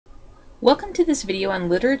Welcome to this video on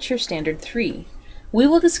Literature Standard 3. We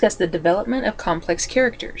will discuss the development of complex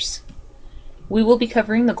characters. We will be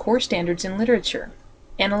covering the core standards in literature,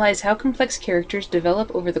 analyze how complex characters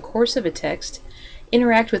develop over the course of a text,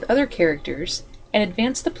 interact with other characters, and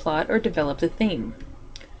advance the plot or develop the theme.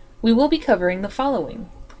 We will be covering the following: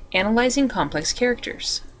 analyzing complex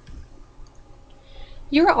characters.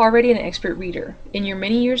 You are already an expert reader. In your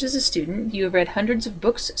many years as a student, you have read hundreds of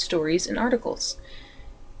books, stories, and articles.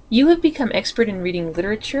 You have become expert in reading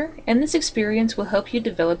literature, and this experience will help you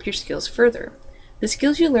develop your skills further. The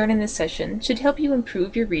skills you learn in this session should help you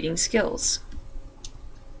improve your reading skills.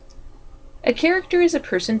 A character is a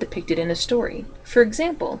person depicted in a story. For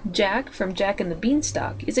example, Jack from Jack and the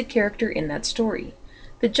Beanstalk is a character in that story.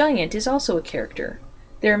 The giant is also a character.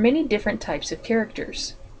 There are many different types of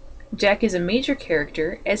characters. Jack is a major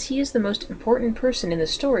character as he is the most important person in the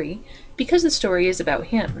story because the story is about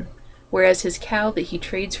him, whereas his cow that he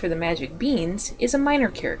trades for the magic beans is a minor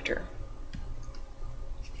character.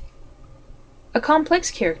 A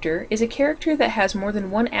complex character is a character that has more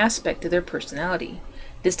than one aspect of their personality.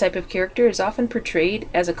 This type of character is often portrayed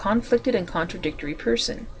as a conflicted and contradictory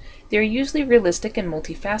person. They are usually realistic and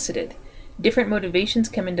multifaceted. Different motivations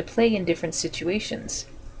come into play in different situations.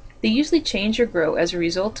 They usually change or grow as a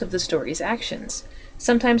result of the story's actions.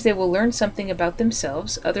 Sometimes they will learn something about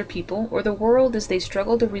themselves, other people, or the world as they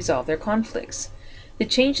struggle to resolve their conflicts. The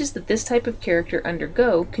changes that this type of character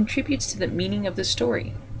undergo contributes to the meaning of the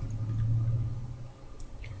story.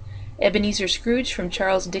 Ebenezer Scrooge from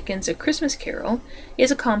Charles Dickens' A Christmas Carol is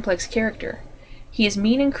a complex character. He is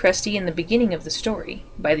mean and crusty in the beginning of the story.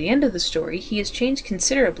 By the end of the story, he has changed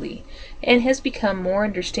considerably and has become more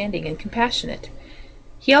understanding and compassionate.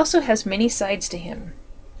 He also has many sides to him.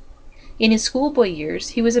 In his schoolboy years,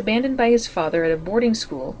 he was abandoned by his father at a boarding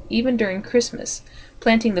school, even during Christmas,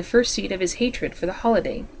 planting the first seed of his hatred for the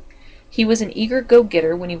holiday. He was an eager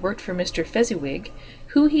go-getter when he worked for Mr. Fezziwig,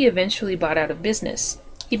 who he eventually bought out of business.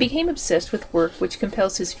 He became obsessed with work which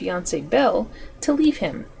compels his fiancée Belle to leave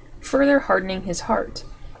him, further hardening his heart.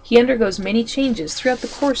 He undergoes many changes throughout the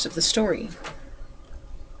course of the story.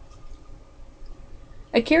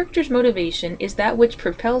 A character's motivation is that which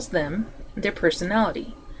propels them, their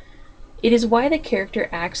personality. It is why the character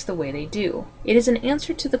acts the way they do. It is an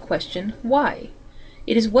answer to the question, why?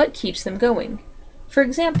 It is what keeps them going. For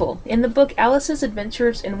example, in the book Alice's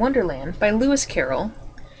Adventures in Wonderland by Lewis Carroll,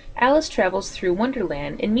 Alice travels through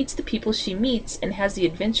Wonderland and meets the people she meets and has the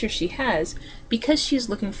adventure she has because she is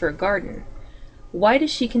looking for a garden. Why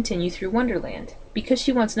does she continue through Wonderland? Because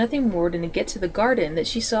she wants nothing more than to get to the garden that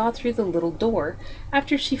she saw through the little door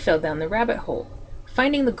after she fell down the rabbit hole.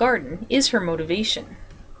 Finding the garden is her motivation.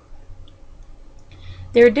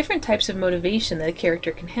 There are different types of motivation that a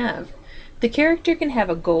character can have. The character can have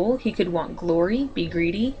a goal. He could want glory, be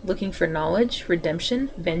greedy, looking for knowledge,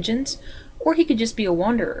 redemption, vengeance, or he could just be a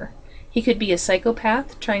wanderer. He could be a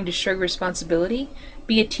psychopath trying to shrug responsibility,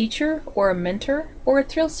 be a teacher or a mentor, or a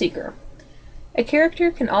thrill seeker. A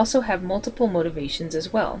character can also have multiple motivations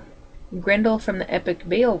as well. Grendel from the epic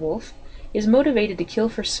Beowulf is motivated to kill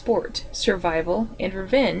for sport, survival, and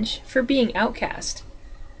revenge for being outcast.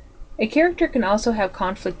 A character can also have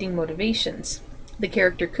conflicting motivations. The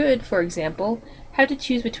character could, for example, have to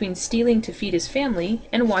choose between stealing to feed his family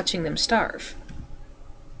and watching them starve.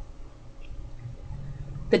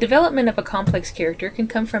 The development of a complex character can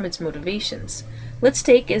come from its motivations. Let's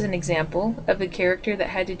take as an example of the character that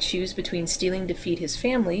had to choose between stealing to feed his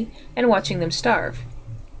family and watching them starve.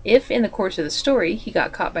 If, in the course of the story, he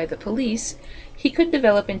got caught by the police, he could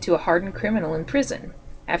develop into a hardened criminal in prison.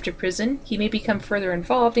 After prison, he may become further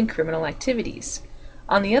involved in criminal activities.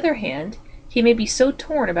 On the other hand, he may be so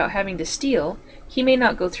torn about having to steal, he may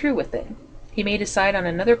not go through with it. He may decide on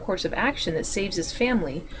another course of action that saves his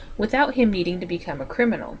family without him needing to become a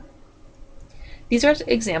criminal. These are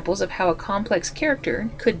examples of how a complex character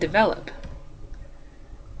could develop.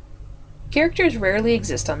 Characters rarely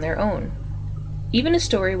exist on their own. Even a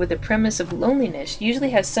story with a premise of loneliness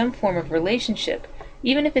usually has some form of relationship,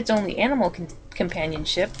 even if it's only animal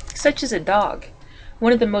companionship, such as a dog.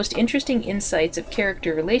 One of the most interesting insights of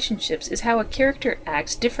character relationships is how a character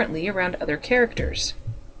acts differently around other characters.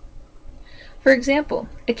 For example,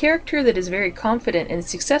 a character that is very confident and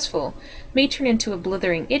successful may turn into a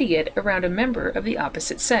blithering idiot around a member of the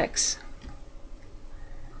opposite sex.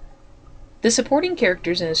 The supporting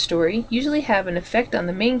characters in a story usually have an effect on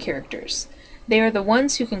the main characters. They are the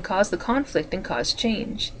ones who can cause the conflict and cause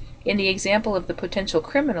change. In the example of the potential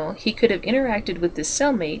criminal, he could have interacted with his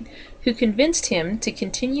cellmate who convinced him to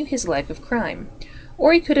continue his life of crime,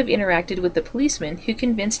 or he could have interacted with the policeman who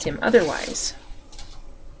convinced him otherwise.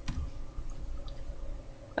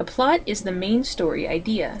 A plot is the main story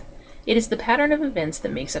idea. It is the pattern of events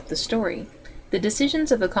that makes up the story. The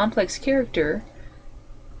decisions of a complex character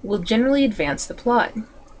will generally advance the plot.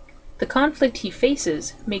 The conflict he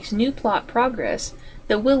faces makes new plot progress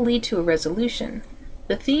that will lead to a resolution.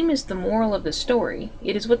 The theme is the moral of the story.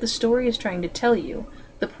 It is what the story is trying to tell you,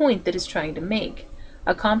 the point that it's trying to make.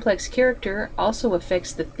 A complex character also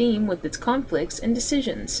affects the theme with its conflicts and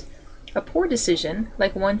decisions. A poor decision,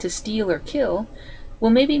 like one to steal or kill, will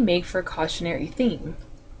maybe make for a cautionary theme.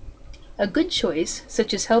 A good choice,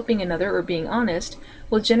 such as helping another or being honest,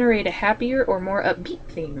 will generate a happier or more upbeat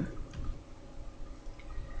theme.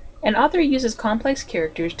 An author uses complex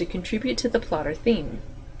characters to contribute to the plot or theme.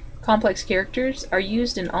 Complex characters are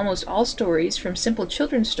used in almost all stories, from simple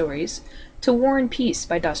children's stories to War and Peace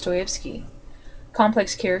by Dostoevsky.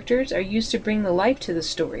 Complex characters are used to bring the life to the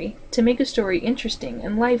story, to make a story interesting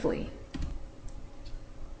and lively.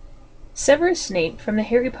 Severus Snape from the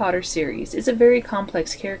Harry Potter series is a very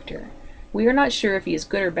complex character. We are not sure if he is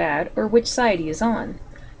good or bad, or which side he is on.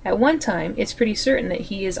 At one time, it's pretty certain that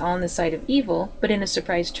he is on the side of evil, but in a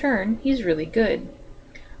surprise turn, he's really good.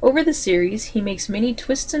 Over the series, he makes many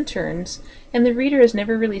twists and turns, and the reader is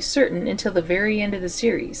never really certain until the very end of the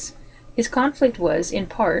series. His conflict was, in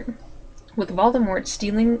part, with Voldemort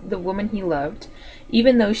stealing the woman he loved,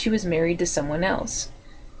 even though she was married to someone else.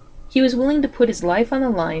 He was willing to put his life on the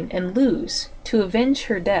line and lose to avenge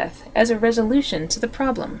her death as a resolution to the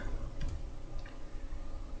problem.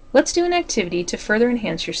 Let's do an activity to further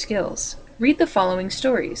enhance your skills. Read the following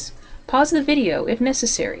stories. Pause the video if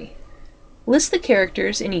necessary. List the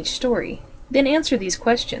characters in each story, then answer these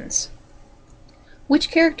questions. Which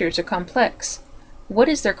characters are complex? What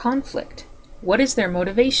is their conflict? What is their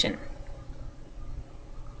motivation?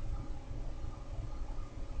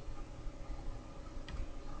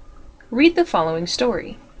 Read the following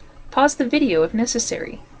story. Pause the video if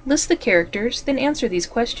necessary. List the characters, then answer these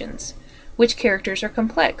questions. Which characters are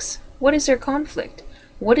complex? What is their conflict?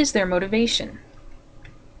 What is their motivation?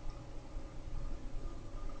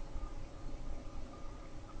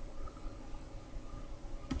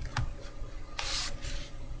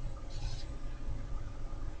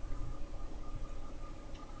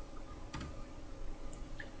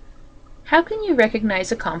 How can you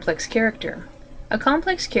recognize a complex character? A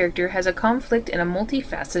complex character has a conflict and a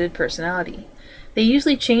multifaceted personality. They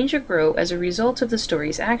usually change or grow as a result of the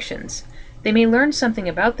story's actions. They may learn something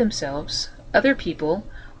about themselves, other people,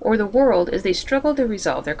 or the world as they struggle to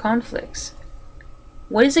resolve their conflicts.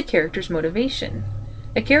 What is a character's motivation?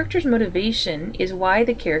 A character's motivation is why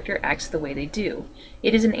the character acts the way they do.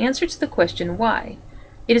 It is an answer to the question why.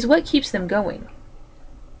 It is what keeps them going.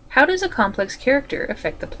 How does a complex character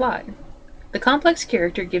affect the plot? The complex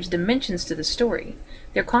character gives dimensions to the story.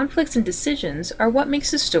 Their conflicts and decisions are what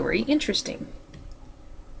makes the story interesting.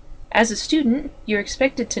 As a student, you're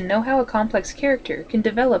expected to know how a complex character can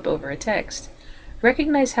develop over a text.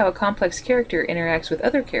 Recognize how a complex character interacts with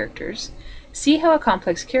other characters. See how a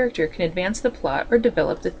complex character can advance the plot or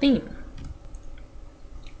develop the theme.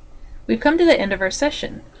 We've come to the end of our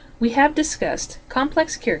session. We have discussed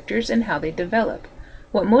complex characters and how they develop,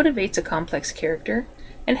 what motivates a complex character,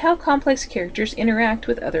 and how complex characters interact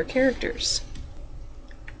with other characters.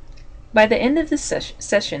 By the end of this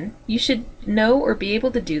session, you should know or be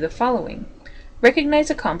able to do the following. Recognize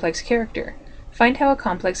a complex character. Find how a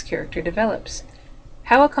complex character develops.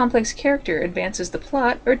 How a complex character advances the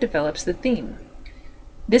plot or develops the theme.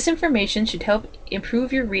 This information should help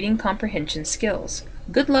improve your reading comprehension skills.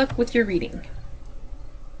 Good luck with your reading.